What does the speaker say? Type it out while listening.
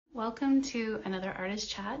Welcome to another artist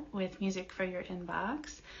chat with Music for Your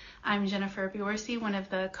Inbox. I'm Jennifer Biorsi, one of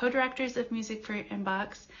the co-directors of Music for Your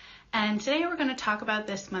Inbox, and today we're going to talk about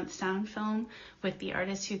this month's sound film with the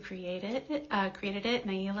artists who created it,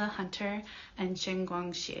 Nailah Hunter and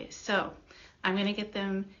Hsuan-Kuang Hsieh. So I'm going to get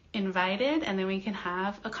them invited, and then we can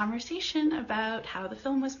have a conversation about how the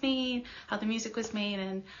film was made, how the music was made,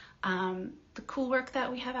 and the cool work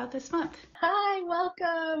that we have out this month. Hi,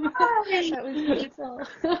 welcome. Hi. That was beautiful.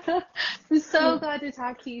 I'm so glad to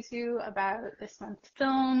talk to you two about this month's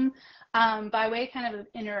film. By way kind of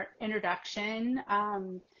introduction,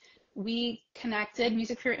 we connected,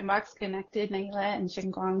 Music for Your Inbox connected Nailah and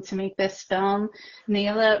Hsuan-Kuang to make this film.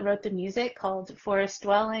 Nailah wrote the music called Forest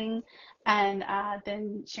Dwelling, and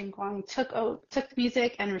then Hsuan-Kuang took the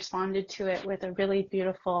music and responded to it with a really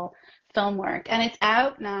beautiful film work. And it's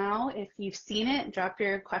out now. If you've seen it, drop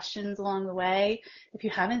your questions along the way. If you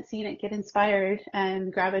haven't seen it, get inspired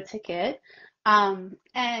and grab a ticket.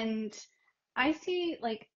 And I see,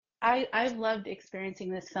 I've loved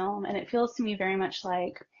experiencing this film, and it feels to me very much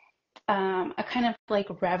like a kind of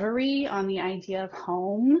like reverie on the idea of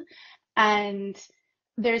home. And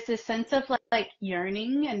there's this sense of like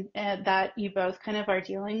yearning and that you both kind of are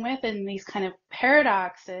dealing with, and these kind of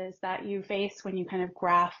paradoxes that you face when you kind of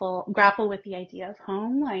grapple with the idea of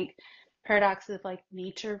home, like paradoxes of like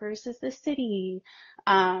nature versus the city,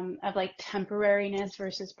 of like temporariness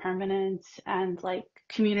versus permanence, and like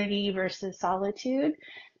community versus solitude.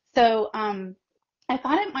 So I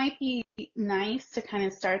thought it might be nice to kind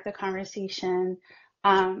of start the conversation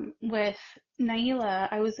with Nailah.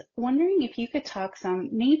 I was wondering if you could talk some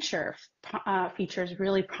nature features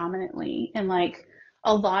really prominently in like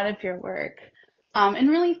a lot of your work in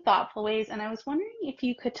really thoughtful ways. And I was wondering if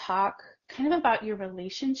you could talk kind of about your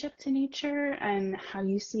relationship to nature and how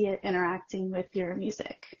you see it interacting with your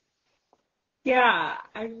music. Yeah,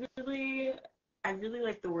 I really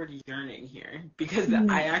like the word yearning here because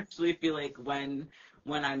I actually feel like when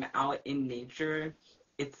I'm out in nature,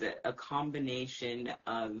 it's a combination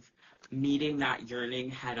of meeting that yearning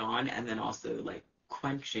head on and then also like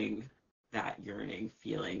quenching that yearning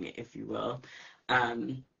feeling, if you will.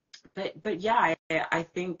 Um, but yeah, I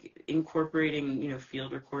think incorporating,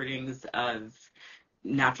 field recordings of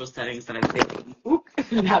natural settings that I've been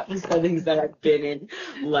in, natural settings that I've been in,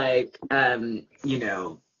 like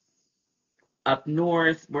up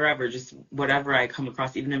north, wherever, just whatever I come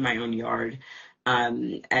across, even in my own yard,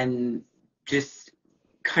 and just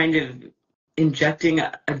kind of injecting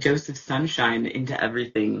a dose of sunshine into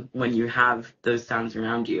everything when you have those sounds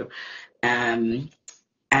around you. And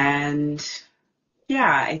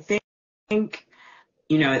yeah, I think,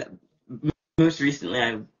 you know, most recently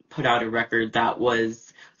I put out a record that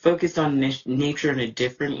was focused on nature in a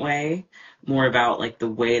different way, more about like the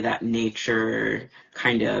way that nature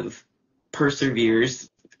kind of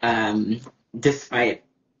perseveres despite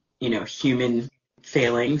human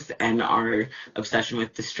failings and our obsession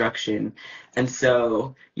with destruction. And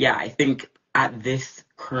so yeah, I think at this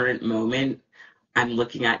current moment I'm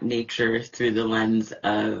looking at nature through the lens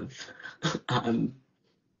um,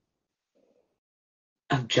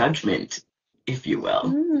 of judgment, if you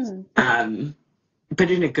will. But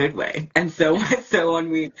in a good way. And so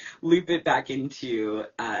when we loop it back into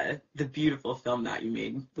the beautiful film that you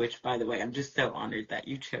made, which, by the way, I'm just so honored that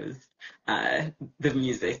you chose the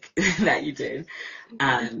music that you did.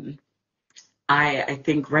 I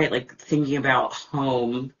think, right, like thinking about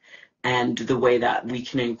home and the way that we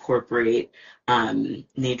can incorporate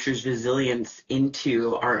nature's resilience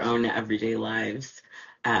into our own everyday lives,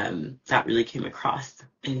 that really came across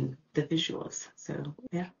in the visuals. So,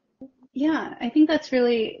 yeah. Yeah, I think that's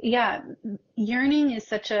really, yeah, yearning is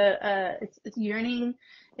such yearning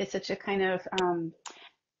is such a kind of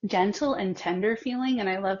gentle and tender feeling, and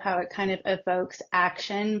I love how it kind of evokes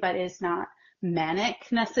action, but is not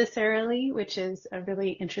manic necessarily, which is a really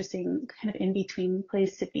interesting kind of in-between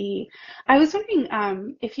place to be. I was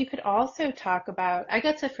wondering if you could also talk about, I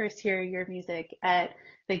got to first hear your music at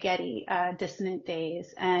the Getty Dissonant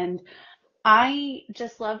Days, and I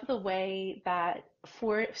just love the way that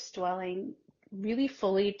Forest Dwelling really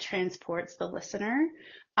fully transports the listener.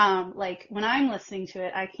 Like when I'm listening to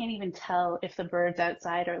it, I can't even tell if the birds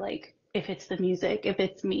outside are like, if it's the music, if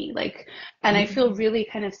it's me, like, and I feel really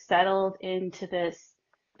kind of settled into this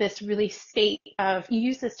really state of, you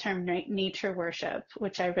use this term nature worship,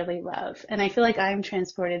 which I really love. And I feel like I'm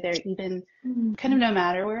transported there even kind of no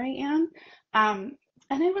matter where I am.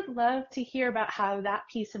 And I would love to hear about how that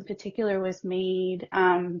piece in particular was made.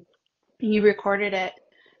 You recorded it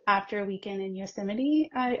after a weekend in Yosemite,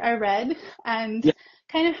 I read, and Yeah.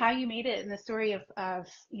 kind of how you made it and the story of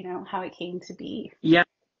how it came to be. Yeah.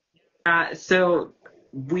 So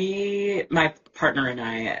my partner and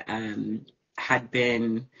I, had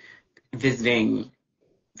been visiting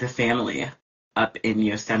the family up in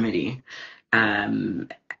Yosemite. Um,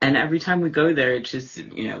 and every time we go there, it's just,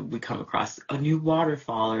 we come across a new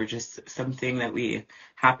waterfall or just something that we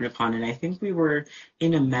happen upon. And I think we were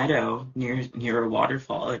in a meadow near a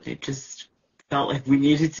waterfall, and it just felt like we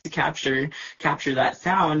needed to capture that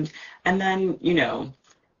sound. And then,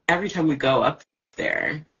 every time we go up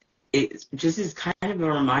there, it just is kind of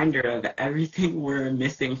a reminder of everything we're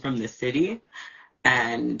missing from the city.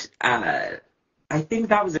 And I think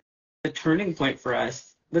that was a turning point for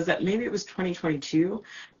us. Was that maybe it was 2022?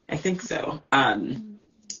 I think so.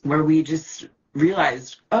 Where we just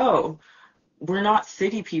realized, oh, we're not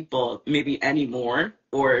city people maybe anymore,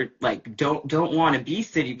 or like don't want to be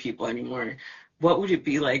city people anymore. What would it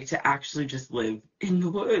be like to actually just live in the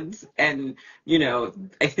woods? And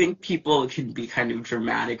I think people can be kind of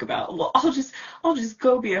dramatic about, well, I'll just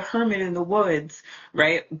go be a hermit in the woods,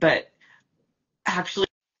 right? But actually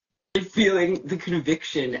feeling the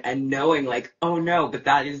conviction and knowing like, oh no, but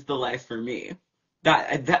that is the life for me.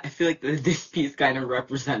 That I feel like this piece kind of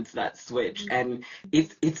represents that switch, and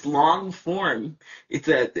it's long form. It's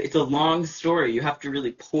a long story. You have to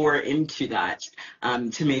really pour into that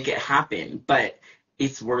to make it happen, but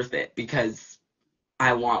it's worth it because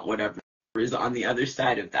I want whatever is on the other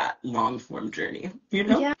side of that long form journey.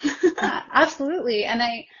 Yeah, absolutely. And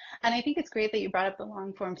I think it's great that you brought up the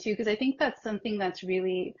long form too, because I think that's something that's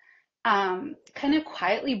really kind of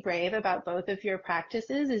quietly brave about both of your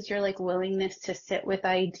practices is your like willingness to sit with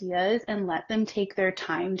ideas and let them take their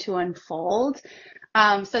time to unfold.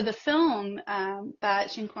 So the film that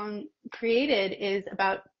Hsuan-Kuang created is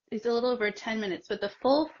a little over 10 minutes, but the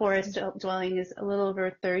full forest dwelling is a little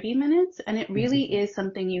over 30 minutes, and it really is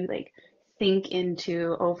something you like think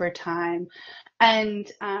into over time.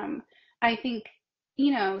 And I think,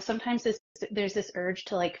 sometimes there's this urge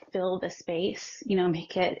to like fill the space,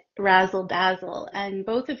 make it razzle dazzle. And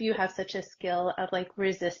both of you have such a skill of like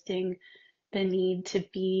resisting the need to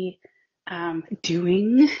be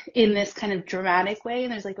doing in this kind of dramatic way.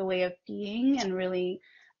 And there's like a way of being and really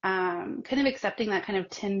kind of accepting that kind of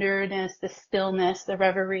tenderness, the stillness, the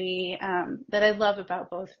reverie that I love about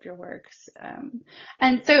both of your works.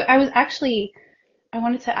 And so I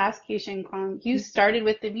wanted to ask you, Hsuan-Kuang, you started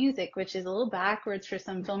with the music, which is a little backwards for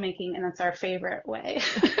some filmmaking, and that's our favorite way.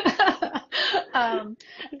 Can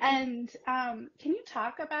you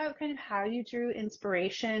talk about kind of how you drew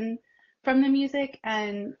inspiration from the music,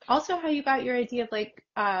 and also how you got your idea of like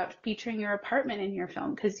featuring your apartment in your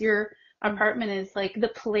film? Because your apartment is like the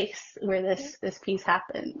place where this piece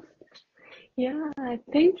happens. Yeah, I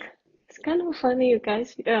think it's kind of funny, you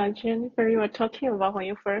guys. Jennifer, you were talking about when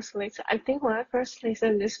you first listened. I think when I first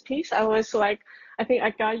listened to this piece, I was like, I think I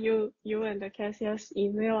got you and the Cassia's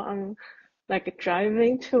email on like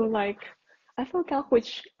driving to like, I forgot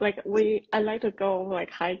which, like I like to go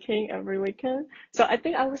like hiking every weekend. So I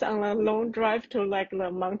think I was on a long drive to like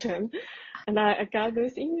the mountain, and I got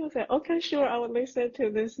this email said, okay, sure, I will listen to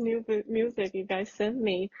this new music you guys sent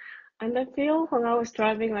me. And I feel when I was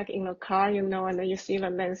driving like in the car, and then you see the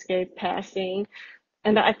landscape passing,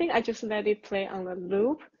 and I think I just let it play on the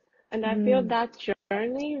loop. And I feel that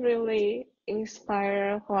journey really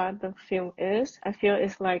inspire what the film is. I feel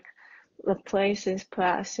it's like the place is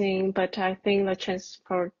passing, but I think the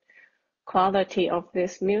transport quality of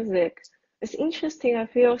this music is interesting. I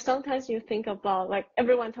feel sometimes you think about like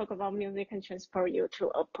everyone talk about music can transport you to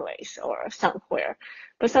a place or somewhere,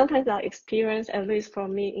 but sometimes our experience, at least for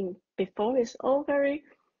me in before, is all very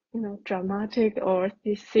dramatic or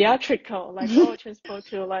theatrical, like transport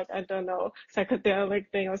to like, I don't know, psychedelic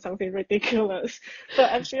thing or something ridiculous.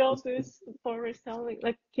 But I feel this for reselling,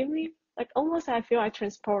 like give me like almost I feel I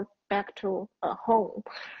transport back to a home,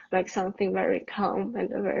 like something very calm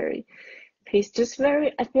and a very peace. Just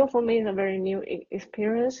very, I feel for me it's a very new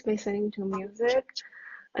experience listening to music.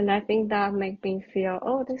 And I think that makes me feel,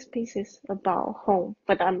 oh, this piece is about home,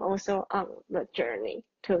 but I'm also on the journey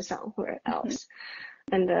to somewhere else.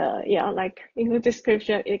 And like in the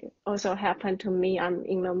description, it also happened to me. I'm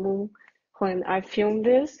in the mood when I film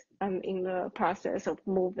this. I'm in the process of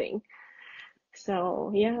moving.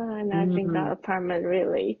 So yeah, and I think that apartment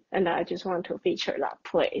really, and I just want to feature that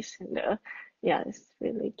place. And it's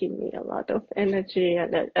really give me a lot of energy,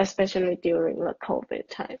 and especially during the COVID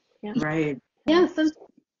time. Yeah. Right. Yeah.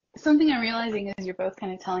 Something I'm realizing as you're both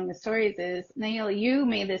kind of telling the stories is, Nailah, you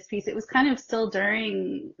made this piece. It was kind of still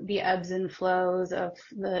during the ebbs and flows of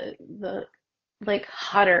the like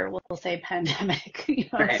hotter, we'll say, pandemic.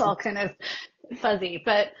 Right. It's all kind of fuzzy.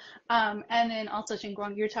 But and then also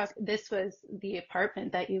Hsuan-Kuang, this was the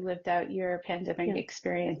apartment that you lived out your pandemic Yeah.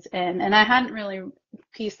 experience in, and I hadn't really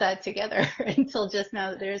pieced that together until just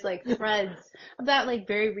now that there's like threads of that like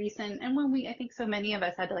very recent, and when I think so many of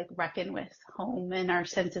us had to like reckon with home and our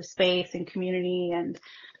sense of space and community, and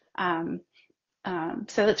um,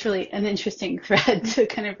 so that's really an interesting thread to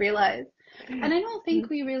kind of realize. And I don't think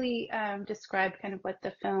we really described kind of what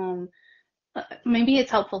the film, maybe it's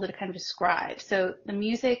helpful to kind of describe. So the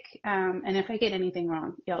music, and if I get anything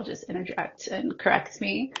wrong, y'all just interject and correct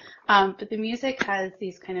me. But the music has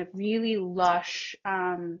these kind of really lush,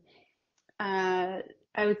 I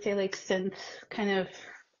would say like synth kind of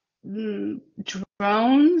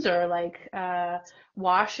drones or like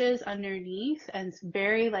washes underneath, and it's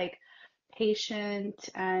very like patient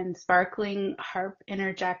and sparkling harp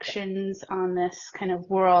interjections on this kind of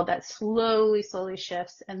world that slowly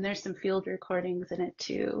shifts. And there's some field recordings in it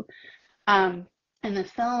too. And the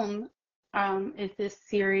film is this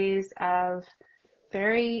series of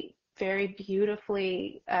very beautiful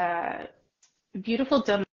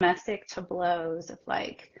domestic tableaus of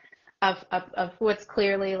like of what's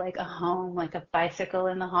clearly like a home, like a bicycle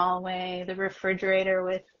in the hallway, the refrigerator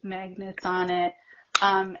with magnets on it.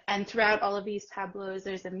 And throughout all of these tableaus,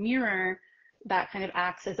 there's a mirror that kind of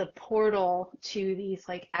acts as a portal to these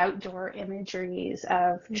like outdoor imageries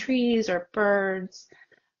of trees or birds.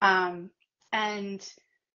 And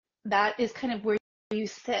that is kind of where you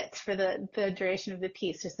sit for the duration of the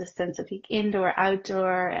piece, just this sense of like indoor,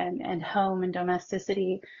 outdoor, and home and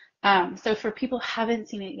domesticity. So for people who haven't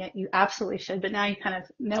seen it yet, you absolutely should, but now you kind of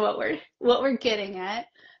know what we're getting at.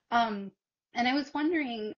 And I was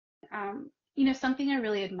wondering, something I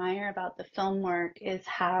really admire about the film work is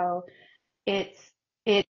how it's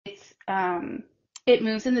it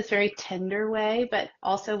moves in this very tender way, but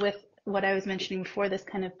also with what I was mentioning before, this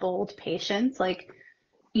kind of bold patience. Like,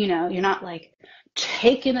 you're not like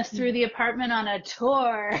taking us through the apartment on a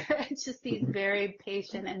tour. It's just these very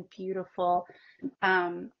patient and beautiful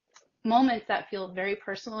moments that feel very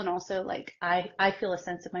personal, and also like I feel a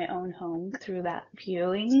sense of my own home through that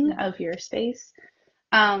viewing of your space.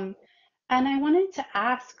 And I wanted to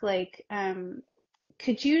ask, like,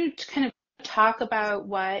 could you kind of talk about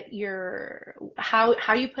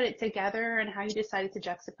how you put it together and how you decided to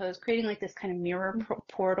juxtapose creating like this kind of mirror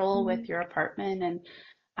portal with your apartment,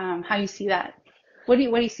 and how you see that? What do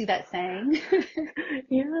you see that saying?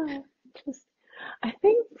 Yeah, just I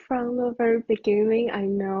think from the very beginning, I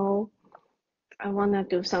know I want to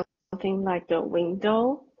do something like a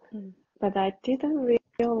window, but I didn't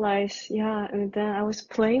realize, yeah, and then I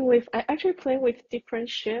actually playing with different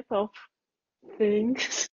shape of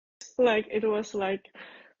things. Like it was like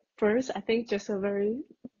first, I think just a very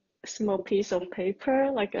small piece of paper,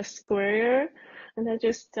 like a square, and I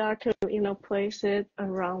just start to, place it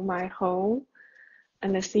around my home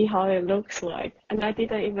and I see how it looks like. And I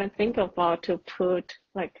didn't even think about to put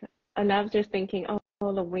like, and I was just thinking, oh,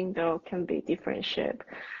 the window can be different shape.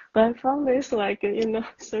 But I found this like,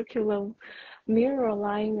 circular mirror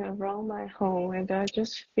lying around my home, and I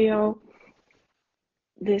just feel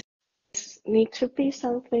this need to be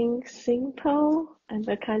something simple, and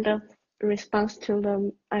the kind of response to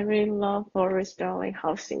them. I really love Boris Darling,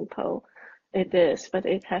 how simple it is, but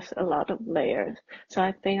it has a lot of layers. So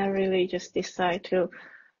I think I really just decide to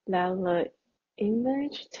let the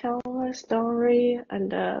image tell a story,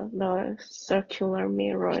 and the circular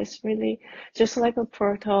mirror is really just like a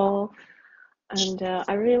portal. And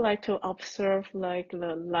I really like to observe like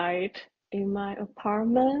the light in my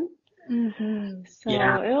apartment. So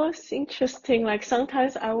Yeah. it was interesting. Like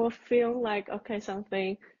sometimes I will feel like, okay,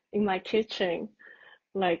 something in my kitchen,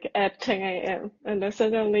 like at 10 a.m. And then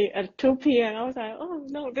suddenly at 2 p.m. I was like, oh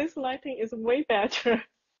no, this lighting is way better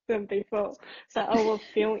than before. So I will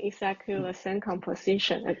feel exactly the same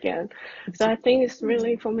composition again. So I think it's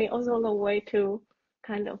really for me also the way to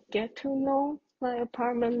kind of get to know my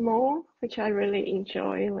apartment more, which I really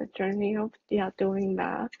enjoy the journey of doing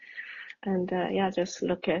that. And just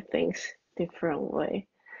look at things different way.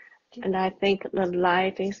 And I think the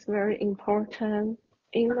light is very important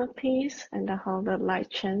in the piece, and how the light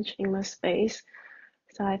change in the space.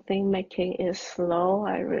 So I think making it slow,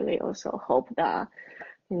 I really also hope that,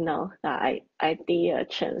 that idea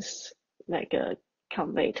change like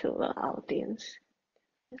convey to the audience.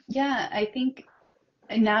 Yeah, I think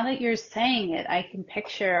now that you're saying it, I can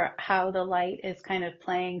picture how the light is kind of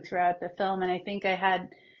playing throughout the film, and I think I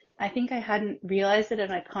hadn't realized it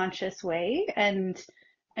in a conscious way, and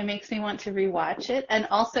It makes me want to rewatch it, and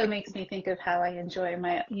also makes me think of how I enjoy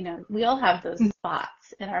my, we all have those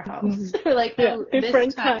spots in our house. We're like, Yeah, oh, different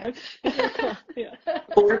this time. times. Different time. Yeah.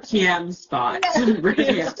 4 p.m. spot.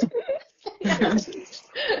 Yes. Yeah.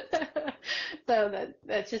 So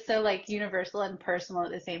that's just so like universal and personal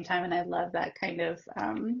at the same time, and I love that kind of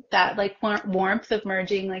that like warmth of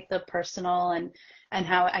merging like the personal and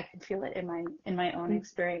how I can feel it in my own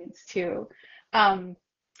experience too. Um,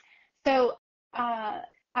 so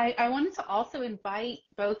I wanted to also invite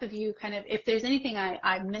both of you kind of, if there's anything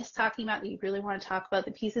I missed talking about that you really want to talk about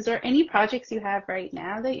the pieces, or any projects you have right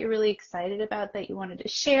now that you're really excited about that you wanted to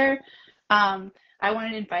share. I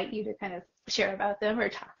wanted to invite you to kind of share about them or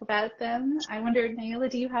talk about them. I wonder, Nailah,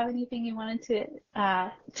 do you have anything you wanted to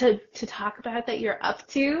talk about that you're up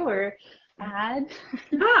to or add?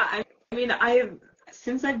 Yeah, I mean,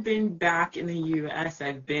 since I've been back in the US,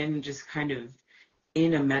 I've been just kind of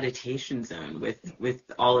in a meditation zone with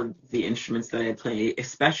all of the instruments that I play,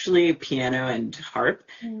 especially piano and harp,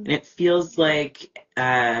 and it feels like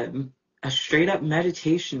a straight up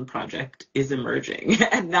meditation project is emerging,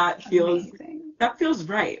 and Amazing. that feels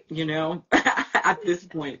right, at this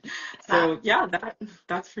point. So yeah,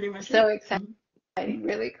 that's pretty much So it. exciting,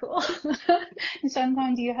 really cool.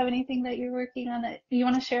 Hsuan-Kuang, do you have anything that you're working on that you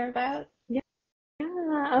want to share about? Yeah,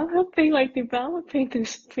 I'm helping like developing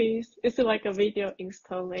this piece. It's like a video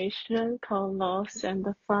installation called Lost and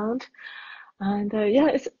Found. And yeah,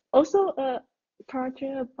 it's also a project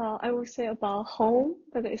about, I would say about home,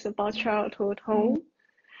 but it's about childhood home.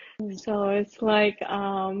 So it's like,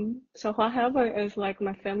 so what happened is like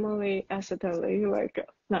my family accidentally, like,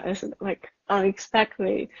 not accidentally, like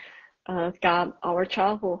unexpectedly, got our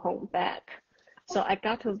childhood home back. So I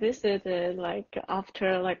got to visit it like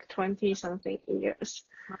after like 20 something years.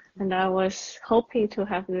 And I was hoping to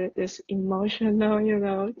have this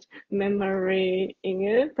emotional, memory in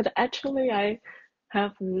it, but actually I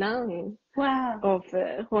have none of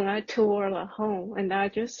it when I tour the home. And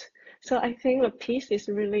so I think the piece is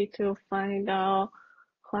really to find out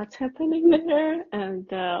what's happening there and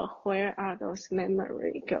where are those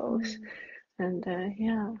memory goes. And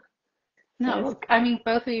yeah. No, I mean,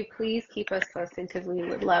 both of you, please keep us posted because we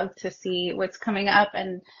would love to see what's coming up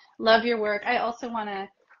and love your work. I also want to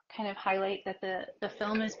kind of highlight that the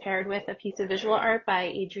film is paired with a piece of visual art by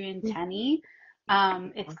Adrian Tenney.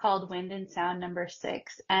 It's called Wind and Sound Number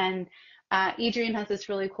 6. And Adrian has this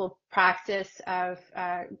really cool practice of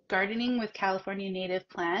gardening with California native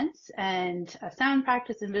plants and a sound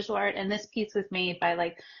practice and visual art. And this piece was made by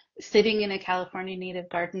like sitting in a California native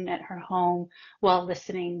garden at her home while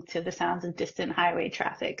listening to the sounds of distant highway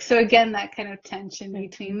traffic. So again, that kind of tension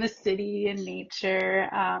between the city and nature.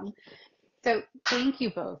 So thank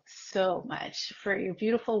you both so much for your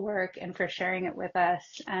beautiful work and for sharing it with us.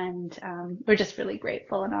 And we're just really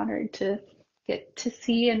grateful and honored to get to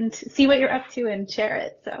see what you're up to and share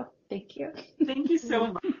it. So thank you. Thank you so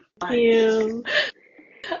much. Thank you.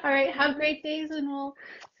 All right, have great days, and we'll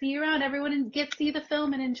see you around. Everyone get see the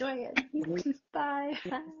film and enjoy it. Bye.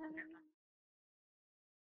 Bye.